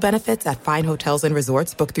travel benefits at fine hotels and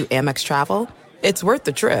resorts booked through Amex Travel, it's worth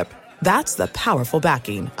the trip. That's the powerful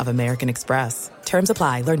backing of American Express. Terms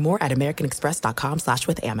apply. Learn more at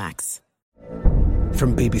americanexpress.com/withAmex.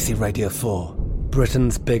 From BBC Radio 4,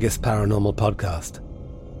 Britain's biggest paranormal podcast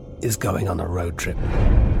is going on a road trip.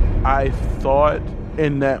 I thought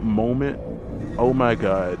in that moment, oh my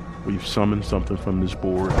God, we've summoned something from this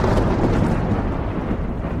board.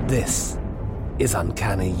 This is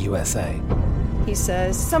Uncanny USA. He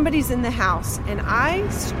says, somebody's in the house, and I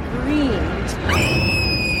screamed.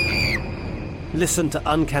 Listen to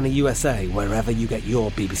Uncanny USA wherever you get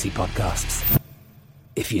your BBC podcasts,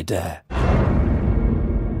 if you dare.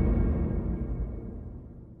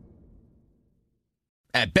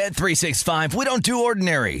 At Bet365, we don't do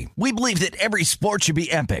ordinary. We believe that every sport should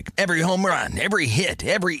be epic. Every home run, every hit,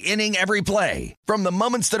 every inning, every play. From the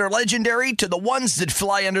moments that are legendary to the ones that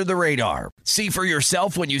fly under the radar. See for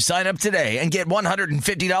yourself when you sign up today and get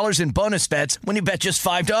 $150 in bonus bets when you bet just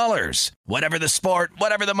 $5. Whatever the sport,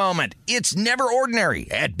 whatever the moment, it's never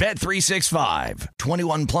ordinary at Bet365.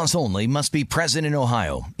 21 plus only. Must be present in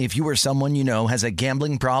Ohio. If you or someone you know has a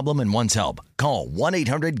gambling problem and wants help, call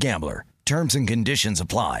 1-800-GAMBLER. Terms and conditions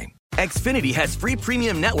apply. Xfinity has free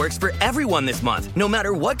premium networks for everyone this month, no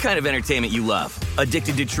matter what kind of entertainment you love.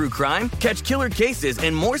 Addicted to true crime? Catch killer cases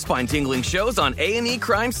and more spine-tingling shows on A&E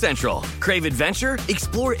Crime Central. Crave adventure?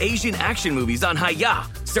 Explore Asian action movies on Hi-YAH.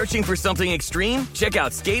 Searching for something extreme? Check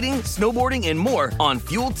out skating, snowboarding, and more on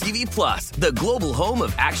Fuel TV Plus, the global home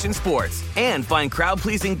of action sports. And find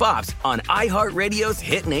crowd-pleasing bops on iHeartRadio's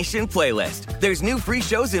Hit Nation playlist. There's new free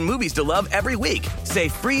shows and movies to love every week. Say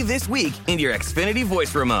free this week in your Xfinity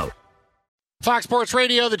voice remote. Fox Sports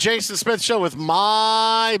Radio, the Jason Smith Show with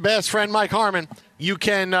my best friend, Mike Harmon. You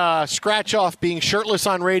can scratch off being shirtless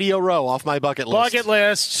on Radio Row off my bucket list. Bucket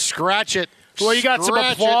list. Scratch it. Well, you got some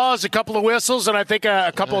applause, a couple of whistles, and I think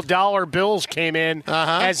a couple of dollar bills came in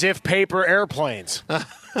as if paper airplanes. You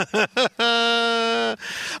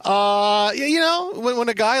know, when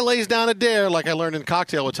a guy lays down a dare, like I learned in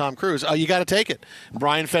Cocktail with Tom Cruise, you got to take it.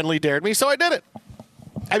 Brian Fenley dared me, so I did it.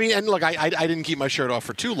 I mean, and look, I didn't keep my shirt off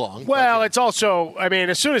for too long. Well, it's also, I mean,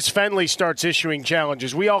 as soon as Fenley starts issuing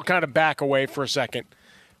challenges, we all kind of back away for a second.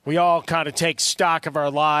 We all kind of take stock of our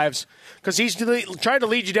lives because he's trying to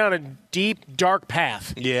lead you down a deep, dark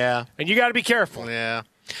path. Yeah. And you got to be careful. Yeah.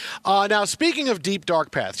 Now, speaking of deep, dark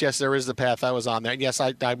paths, yes, there is the path I was on there. Yes,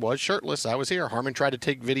 I was shirtless. I was here. Harmon tried to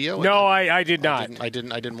take video. No, I did not. I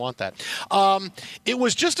didn't want that. It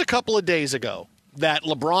was just a couple of days ago that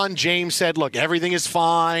LeBron James said, look, everything is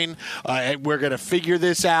fine. We're going to figure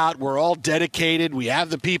this out. We're all dedicated. We have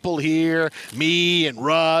the people here, me and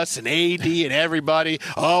Russ and AD and everybody.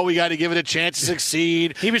 Oh, we got to give it a chance to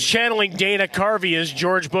succeed. He was channeling Dana Carvey as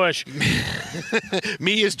George Bush.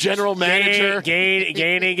 Me as general manager.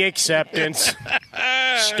 Gaining acceptance.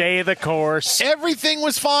 Stay the course. Everything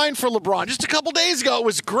was fine for LeBron. Just a couple days ago, it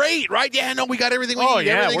was great, right? Yeah, no, we got everything we need. Oh,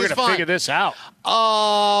 yeah, everything we're going to figure this out.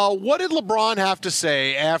 What did LeBron have to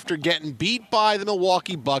say after getting beat by the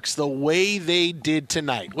Milwaukee Bucks the way they did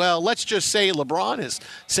tonight? Well, let's just say LeBron is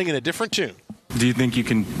singing a different tune. Do you think you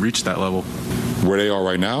can reach that level? Where they are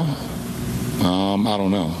right now? I don't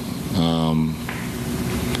know.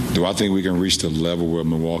 Do I think we can reach the level where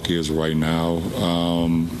Milwaukee is right now?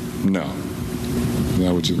 No. Is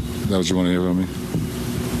that what you want to hear from me?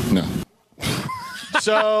 No.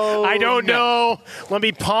 So I don't know. Let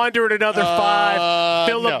me ponder it another 5.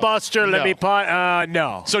 Filibuster. No. Let me ponder.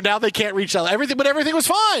 No. So now they can't reach out. Everything was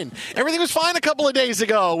fine. Everything was fine a couple of days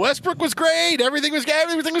ago. Westbrook was great. Everything was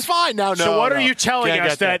fine. Now, So what are you telling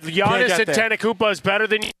us, that Giannis Antetokounmpo is better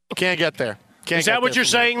than you? Can't get there. Is that what you're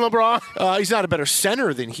saying, LeBron? He's not a better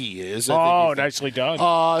center than he is. Nicely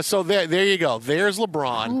done. So there you go. There's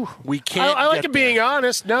LeBron. Ooh. We can't. I like him being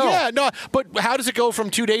honest. No. Yeah, no. But how does it go from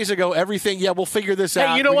 2 days ago? Everything. Yeah, we'll figure this out.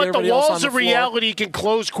 Hey, you know what? The walls of reality can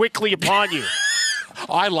close quickly upon you.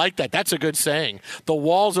 I like that. That's a good saying. The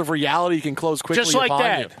walls of reality can close quickly just like upon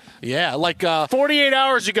that. you. Yeah, like 48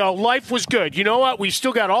 hours ago, life was good. You know what? We've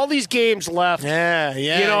still got all these games left.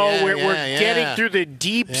 Yeah. We're getting through the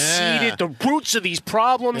deep-seated, the roots of these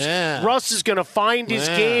problems. Yeah. Russ is going to find his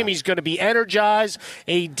game. He's going to be energized.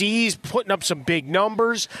 AD's putting up some big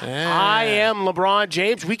numbers. Yeah. I am LeBron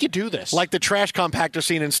James. We could do this. Like the trash compactor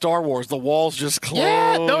scene in Star Wars. The walls just close.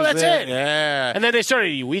 Yeah, no, that's it. Yeah. And then they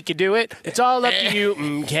started, we could do it. It's all up to you.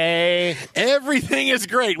 Okay. Everything is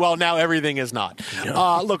great. Well, now everything is not.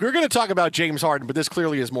 No. Look, we're going to talk about James Harden, but this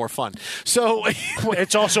clearly is more fun. So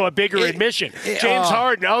it's also a bigger admission. James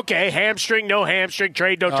Harden, okay, hamstring, no hamstring,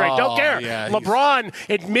 trade, no trade. Don't care. Yeah, LeBron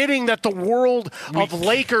admitting that the world of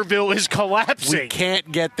Lakerville is collapsing. We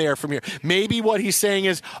can't get there from here. Maybe what he's saying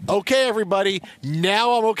is, okay, everybody,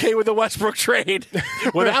 now I'm okay with the Westbrook trade.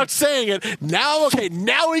 Without saying it, now I'm okay.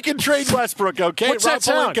 Now we can trade Westbrook, okay? What's that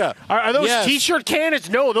sound? Are those T-shirt cannons?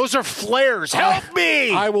 No, those are flares. Help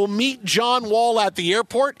me! I will meet John Wall at the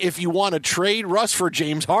airport. If you want to trade Russ for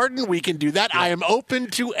James Harden, we can do that. I am open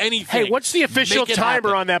to anything. Hey, what's the official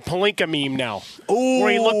timer on that Palinka meme now? Ooh.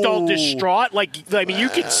 Where he looked all distraught? You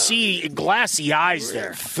could see glassy eyes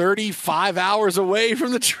there. 35 hours away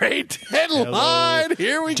from the trade deadline.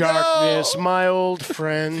 Here we go. Darkness, my old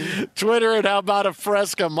friend. Twitter at How About a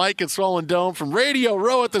Fresca. Mike at Swollen Dome from Radio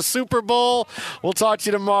Row at the Super Bowl. We'll talk to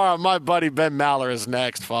you tomorrow. My buddy Ben Maller is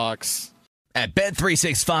next, Fox. At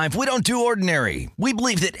Bet365, we don't do ordinary. We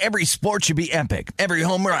believe that every sport should be epic. Every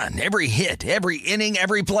home run, every hit, every inning,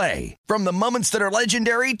 every play. From the moments that are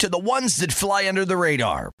legendary to the ones that fly under the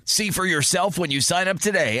radar. See for yourself when you sign up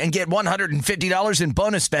today and get $150 in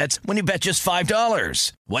bonus bets when you bet just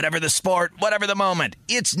 $5. Whatever the sport, whatever the moment,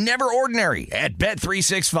 it's never ordinary at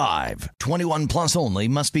Bet365. 21 plus only.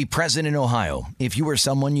 Must be present in Ohio. If you or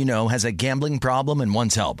someone you know has a gambling problem and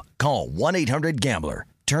wants help, call 1-800-GAMBLER.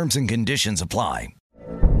 Terms and conditions apply.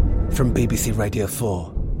 From BBC Radio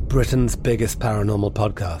 4, Britain's biggest paranormal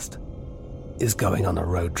podcast is going on a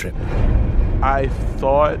road trip. I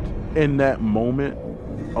thought in that moment,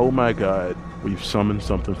 oh my God, we've summoned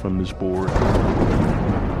something from this board.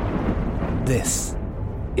 This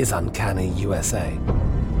is Uncanny USA.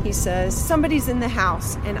 He says, somebody's in the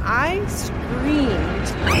house, and I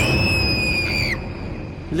screamed.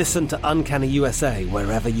 Listen to Uncanny USA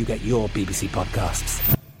wherever you get your BBC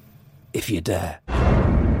podcasts, if you dare.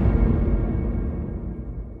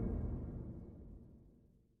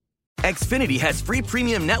 Xfinity has free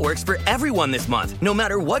premium networks for everyone this month, no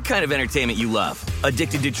matter what kind of entertainment you love.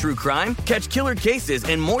 Addicted to true crime? Catch killer cases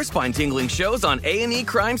and more spine-tingling shows on A&E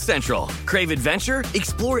Crime Central. Crave adventure?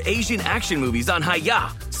 Explore Asian action movies on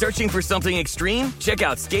Hi-YAH. Searching for something extreme? Check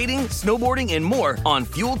out skating, snowboarding, and more on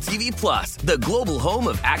Fuel TV Plus, the global home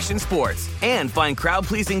of action sports. And find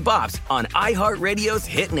crowd-pleasing bops on iHeartRadio's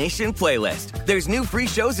Hit Nation playlist. There's new free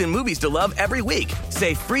shows and movies to love every week.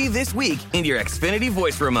 Say free this week in your Xfinity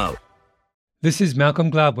voice remote. This is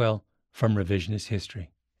Malcolm Gladwell from Revisionist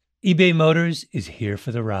History. eBay Motors is here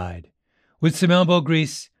for the ride. With some elbow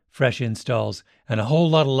grease, fresh installs, and a whole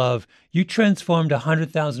lot of love, you transformed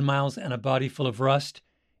 100,000 miles and a body full of rust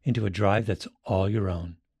into a drive that's all your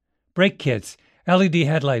own. Brake kits, LED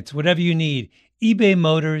headlights, whatever you need, eBay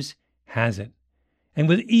Motors has it. And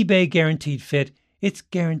with eBay Guaranteed Fit, it's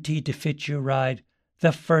guaranteed to fit your ride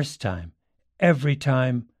the first time, every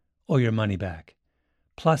time, or your money back.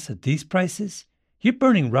 Plus, at these prices, you're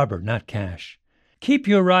burning rubber, not cash. Keep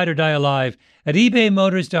your ride or die alive at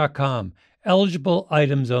ebaymotors.com. Eligible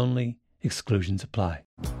items only. Exclusions apply.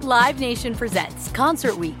 Live Nation presents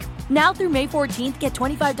Concert Week. Now through May 14th, get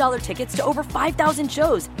 $25 tickets to over 5,000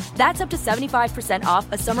 shows. That's up to 75%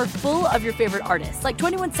 off a summer full of your favorite artists like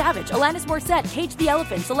 21 Savage, Alanis Morissette, Cage the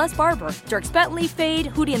Elephant, Celeste Barber, Dierks Bentley, Fade,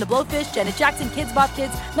 Hootie and the Blowfish, Janet Jackson, Kidz Bop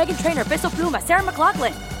Kids, Meghan Trainor, Peso Pluma, Sarah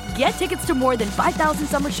McLachlan. Get tickets to more than 5,000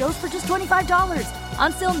 summer shows for just $25.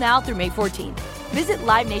 On sale now through May 14th. Visit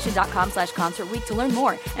LiveNation.com/Concert Week to learn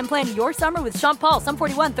more and plan your summer with Sean Paul, Sum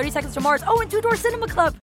 41, 30 Seconds to Mars, and Two Door Cinema Club.